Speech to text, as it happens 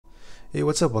Hey,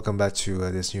 what's up? Welcome back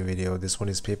to this new video. This one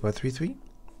is paper 3.3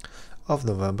 of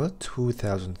November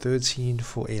 2013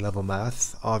 for A-level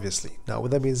math, obviously. Now,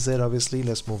 with that being said, obviously,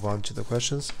 let's move on to the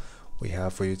questions we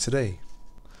have for you today.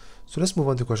 So let's move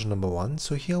on to question number 1.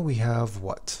 So here we have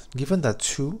what? Given that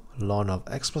 2 ln of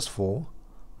x plus 4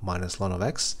 minus ln of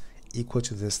x equal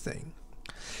to this thing.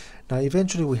 Now,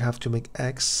 eventually, we have to make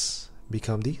x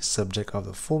become the subject of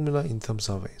the formula in terms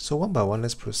of a. So one by one,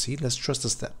 let's proceed. Let's trust the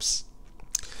steps.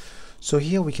 So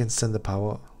here we can send the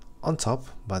power on top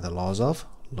by the laws of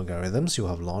logarithms. You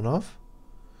have ln of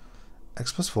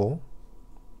x plus 4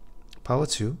 power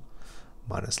 2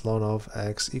 minus ln of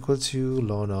x equal to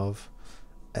ln of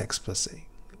x plus a.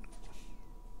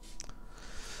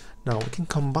 Now we can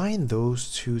combine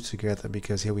those two together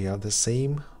because here we have the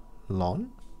same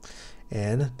ln,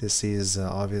 and this is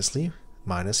obviously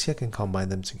minus. Here I can combine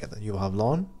them together. You have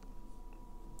ln,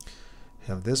 you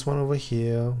have this one over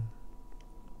here,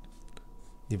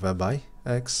 divided by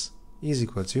x is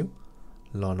equal to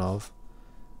ln of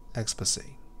x plus a.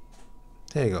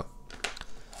 There you go.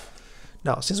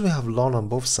 Now, since we have ln on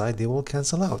both sides, they will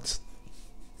cancel out.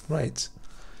 Right.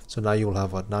 So now you will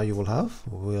have what? Now you will have,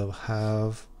 we'll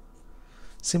have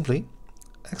simply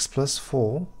x plus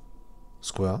 4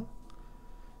 square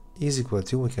is equal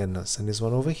to, we can send this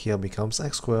one over here, becomes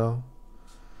x square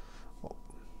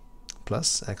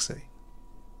plus xa.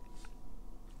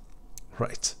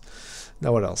 Right.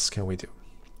 Now what else can we do?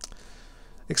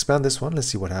 Expand this one. Let's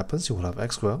see what happens. You will have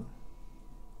x squared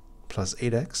plus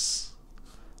 8x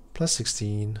plus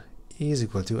 16 is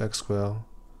equal to x squared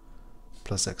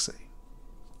plus xa.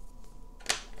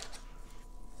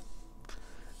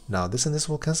 Now this and this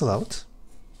will cancel out.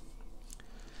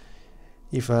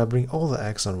 If I bring all the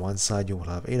x on one side, you will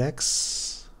have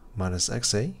 8x minus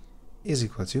xa is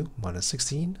equal to minus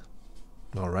 16.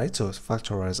 Alright, so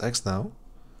factorize x now.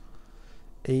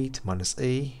 8 minus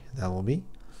a, that will be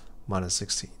minus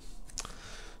 16.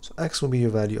 So x will be your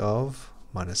value of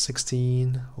minus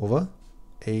 16 over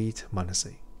 8 minus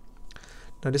a.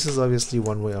 Now this is obviously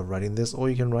one way of writing this, or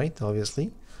you can write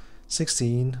obviously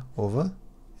 16 over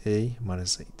a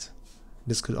minus 8.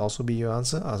 This could also be your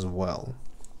answer as well.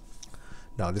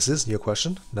 Now this is your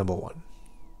question number 1.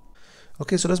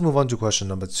 Okay, so let's move on to question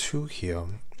number 2 here.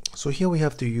 So here we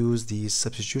have to use the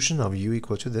substitution of u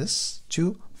equal to this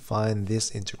to find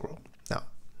this integral. Now,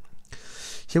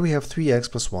 here we have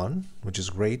 3x plus 1, which is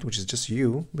great, which is just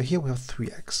u, but here we have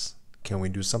 3x. Can we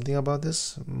do something about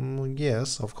this?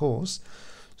 Yes, of course.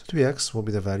 So 3x will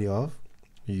be the value of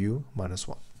u minus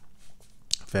 1.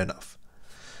 Fair enough.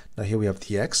 Now here we have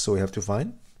dx, so we have to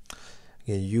find.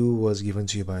 Again, u was given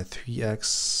to you by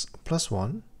 3x plus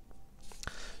 1.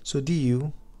 So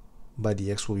du by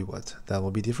dx will be what? That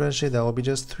will be differentiate, that will be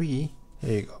just 3.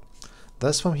 There you go.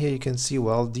 Thus from here you can see,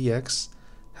 well, dx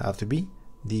have to be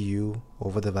du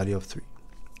over the value of 3.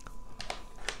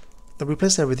 Now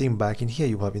replace everything back in here.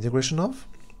 You have integration of,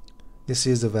 this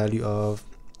is the value of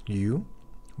u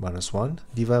minus 1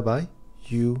 divided by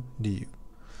u du.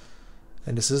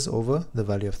 And this is over the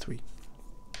value of 3.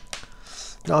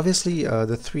 Now obviously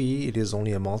the 3, it is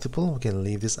only a multiple. We can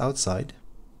leave this outside.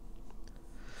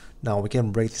 Now we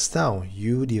can break this down.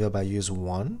 U divided by u is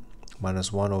 1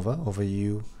 minus 1 over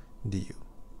u du.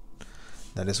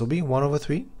 Now this will be 1 over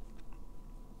 3.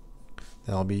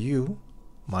 That will be u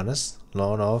minus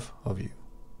ln of u.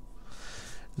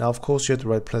 Now of course you have to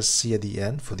write plus c at the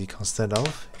end for the constant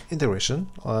of integration,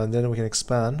 and then we can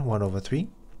expand 1 over 3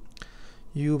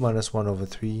 u minus 1 over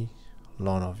 3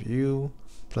 ln of u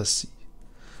plus c.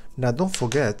 Now don't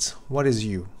forget, what is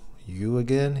u? U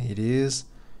again, it is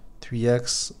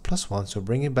 3x plus 1, so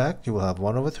bring it back. You will have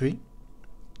 1 over 3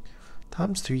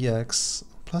 times 3x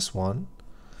plus 1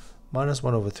 minus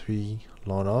 1 over 3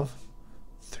 ln of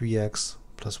 3x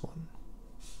plus 1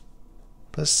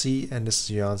 plus c, and this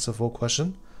is your answer for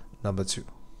question number 2.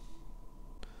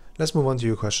 Let's move on to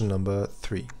your question number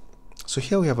 3. So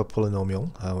here we have a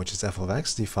polynomial, which is f of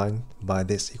x, defined by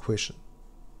this equation.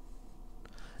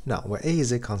 Now, where a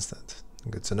is a constant,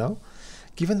 good to know.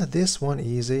 Given that this one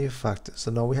is a factor,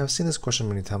 so now we have seen this question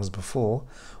many times before.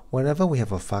 Whenever we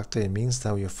have a factor, it means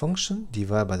that your function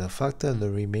divided by the factor, the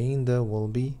remainder will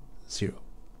be 0.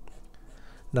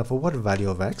 Now for what value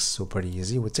of x? So pretty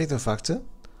easy. We take the factor,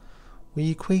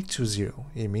 we equate to 0.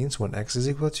 It means when x is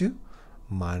equal to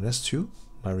minus 2,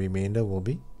 my remainder will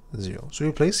be 0. So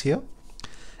replace here.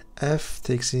 F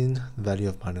takes in the value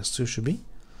of minus 2 should be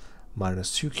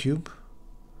minus 2 cubed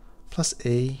plus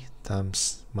a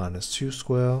times minus 2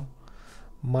 square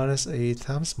minus a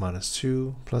times minus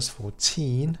 2 plus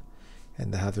 14,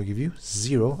 and I have to give you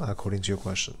 0 according to your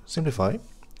question. Simplify.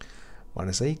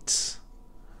 Minus 8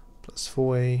 plus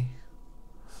 4a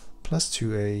plus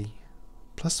 2a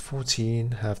plus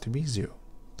 14 have to be 0.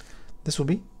 This will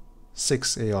be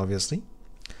 6a obviously.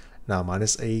 Now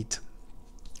minus 8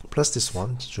 plus this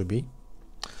one should be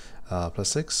plus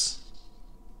 6.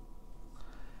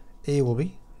 A will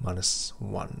be minus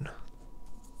 1.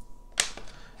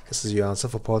 This is your answer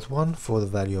for part 1 for the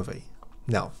value of a.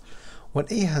 Now, when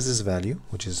a has this value,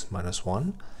 which is minus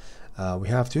 1, we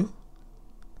have to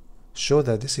show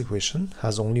that this equation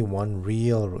has only one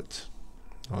real root.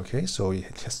 Okay, so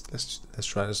let's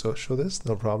try to show this,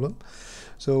 no problem.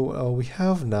 So we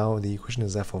have now the equation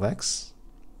is f of x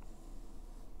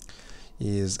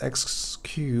is x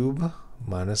cubed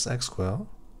minus x squared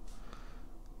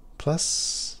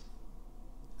plus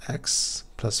x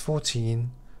plus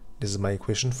 14. This is my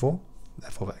equation for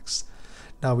f of x.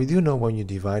 Now we do know when you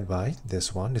divide by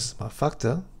this one, this is my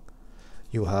factor,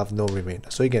 you have no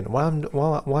remainder. So again, why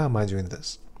am I doing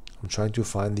this? I'm trying to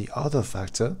find the other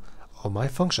factor of my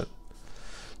function.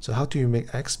 So how do you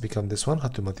make x become this one? How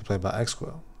to multiply by x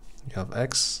squared? You have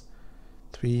x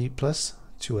 3 plus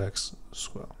 2x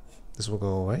squared. This will go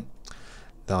away.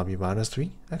 That will be minus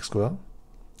 3x squared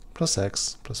plus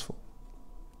x plus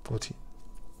 14.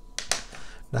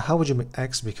 Now how would you make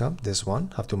x become this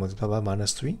one? Have to multiply by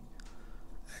minus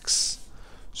 3x.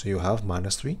 So you have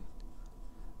minus 3x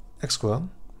squared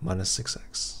minus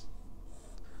 6x.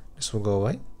 This will go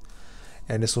away.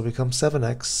 And this will become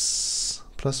 7x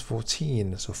plus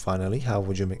 14. So finally, how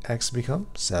would you make x become?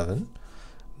 7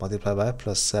 multiplied by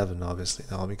plus 7, obviously.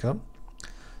 That will become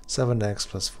 7x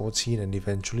plus 14, and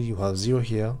eventually you have 0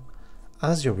 here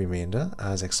as your remainder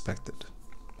as expected.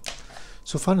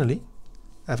 So finally,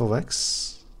 f of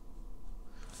x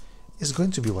is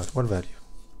going to be what? What value?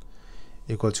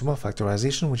 Equal to my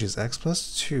factorization, which is x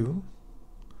plus 2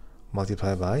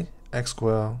 multiplied by x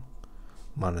squared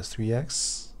minus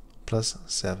 3x plus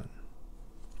 7.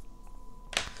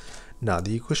 Now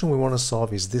the equation we want to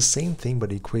solve is this same thing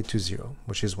but equate to 0,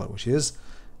 which is what? Which is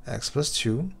x plus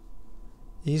 2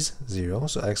 is 0,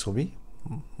 so x will be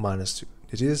minus 2.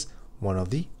 It is one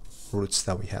of the roots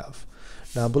that we have.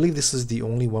 Now I believe this is the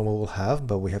only one we will have,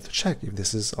 but we have to check if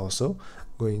this is also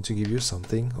going to give you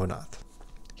something or not.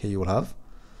 Here you will have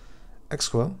x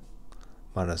squared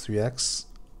minus 3x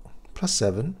plus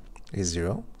 7 is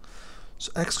 0.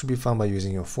 So x could be found by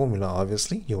using your formula,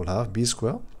 obviously. You will have b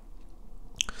squared,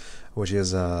 which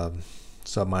is so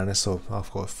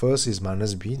of course first is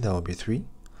minus b, that will be 3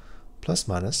 plus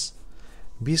minus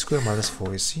b squared minus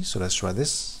 4 is c. So let's try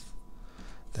this.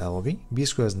 That will be b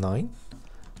squared is 9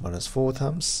 minus 4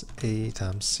 times a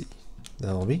times c.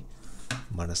 That will be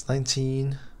minus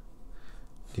 19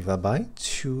 divided by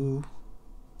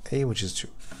 2a, which is 2.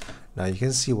 Now you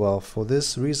can see, well, for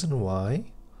this reason why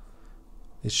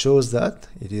it shows that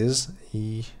it is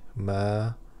imaginary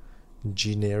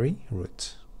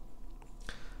root.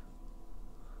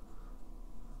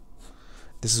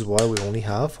 This is why we only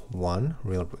have one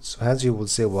real root. So hence you would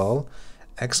say, well,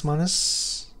 x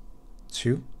minus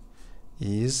 2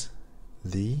 is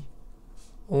the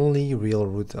only real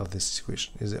root of this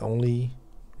equation, is the only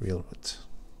real root.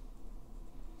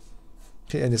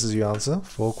 Okay, and this is your answer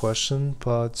for question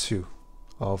part 2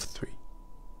 of 3.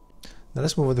 Now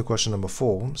let's move on to question number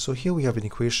 4. So here we have an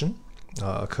equation,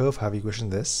 a curve have equation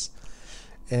this,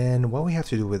 and what we have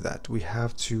to do with that, we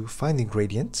have to find the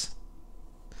gradient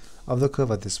of the curve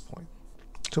at this point.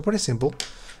 So pretty simple.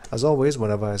 As always,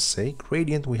 whenever I say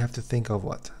gradient, we have to think of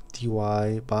what? dy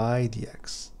by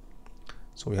dx.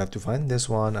 So we have to find this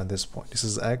one at this point. This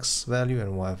is x value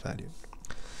and y value.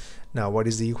 Now what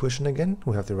is the equation again?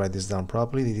 We have to write this down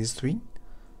properly. It is 3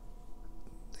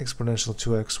 exponential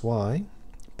 2xy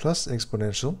plus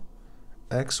exponential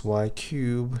xy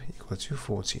cube equal to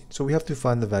 14. So we have to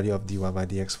find the value of dy by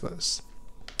dx first.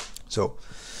 So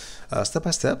step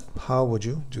by step, how would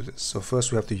you do this? So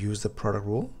first we have to use the product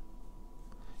rule.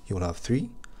 You will have 3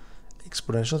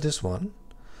 exponential this one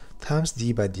times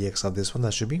d by dx of this one,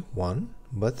 that should be 1,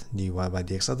 but dy by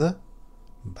dx at the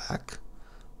back,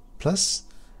 plus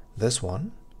this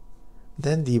one,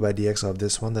 then d by dx of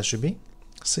this one, that should be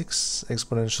 6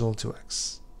 exponential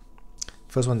 2x.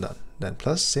 First one done. Then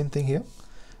plus, same thing here,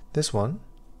 this one,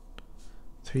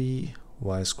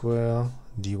 3y squared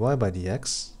dy by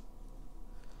dx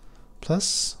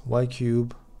plus y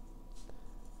cube,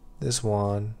 this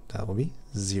one, that will be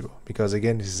 0, because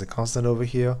again this is a constant over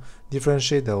here,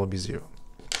 differentiate, that will be 0.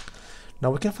 Now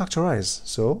we can factorize,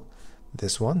 so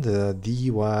this one, the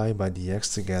dy by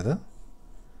dx together,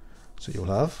 so you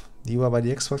will have dy by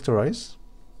dx factorize,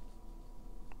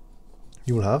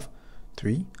 you will have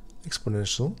 3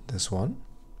 exponential this one,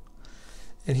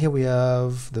 and here we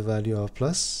have the value of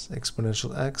plus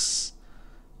exponential x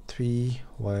 3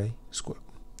 3y squared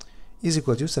is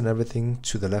equal to, send everything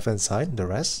to the left hand side, the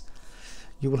rest.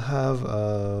 You will have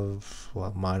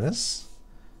minus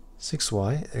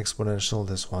 6y exponential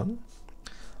this one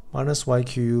minus y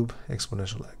cubed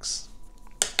exponential x.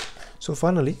 So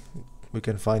finally, we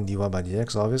can find dy by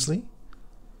dx, obviously.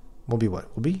 Will be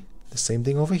what? Will be the same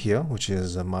thing over here, which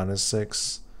is minus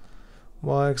 6y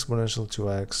exponential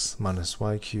 2x minus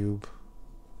y cubed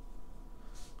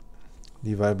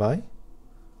divided by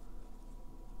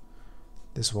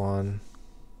this one,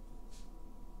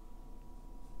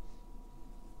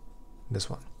 this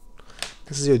one.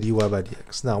 This is your dy by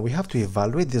dx. Now we have to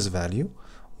evaluate this value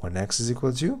when x is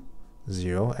equal to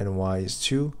 0 and y is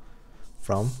 2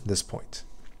 from this point.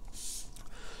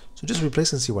 So just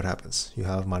replace and see what happens. You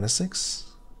have minus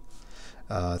 6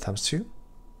 times 2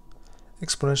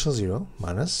 exponential 0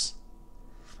 minus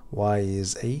y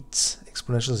is 8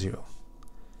 exponential 0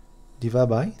 divided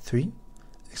by 3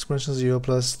 exponential 0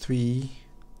 plus 3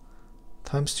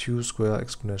 times 2 square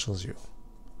exponential 0.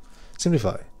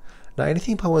 Simplify. Now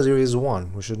anything power 0 is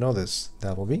 1. We should know this.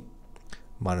 That will be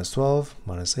minus 12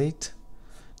 minus 8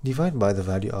 divided by the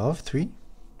value of 3.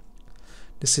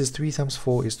 This is 3 times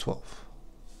 4 is 12.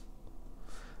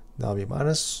 That will be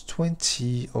minus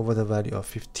 20 over the value of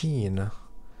 15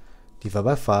 divided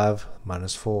by 5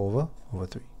 minus 4 over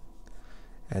 3.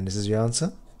 And this is your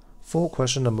answer. For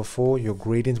question number 4, your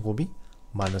gradient will be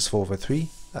minus 4 over 3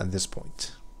 at this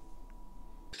point.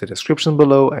 The description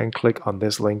below and click on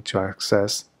this link to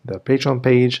access the Patreon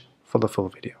page for the full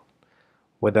video.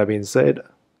 With that being said,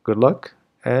 good luck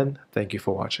and thank you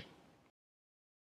for watching.